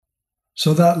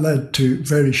So that led to,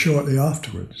 very shortly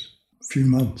afterwards, a few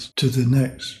months, to the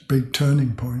next big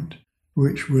turning point,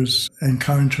 which was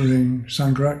encountering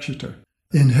Sangharakshita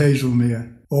in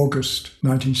Hazelmere, August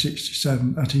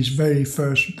 1967, at his the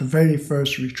very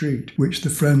first retreat, which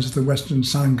the Friends of the Western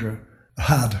Sangha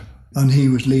had, and he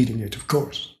was leading it, of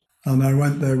course. And I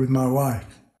went there with my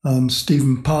wife, and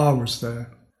Stephen Parr was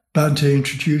there. Bhante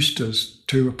introduced us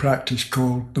to a practice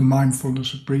called the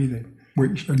mindfulness of breathing,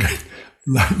 which, again,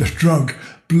 like the drug,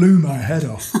 blew my head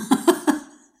off.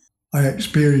 I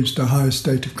experienced a higher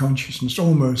state of consciousness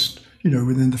almost,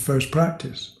 within the first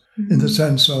practice, in the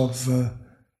sense of,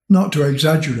 not to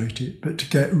exaggerate it, but to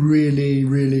get really,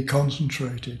 really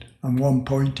concentrated and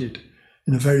one-pointed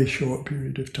in a very short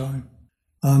period of time.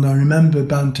 And I remember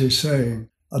Bhante saying,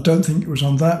 I don't think it was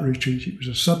on that retreat, it was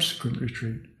a subsequent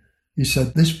retreat. He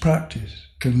said, this practice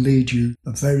can lead you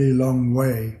a very long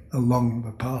way along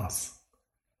the path.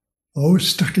 Always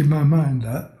stuck in my mind,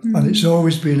 that. And it's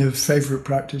always been a favourite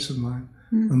practice of mine,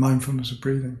 the mindfulness of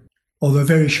breathing. Although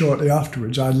very shortly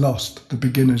afterwards, I lost the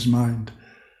beginner's mind,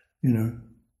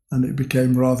 and it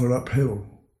became rather uphill.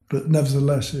 But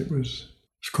nevertheless, it was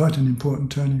quite an important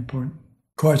turning point,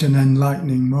 quite an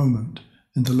enlightening moment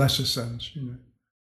in the lesser sense,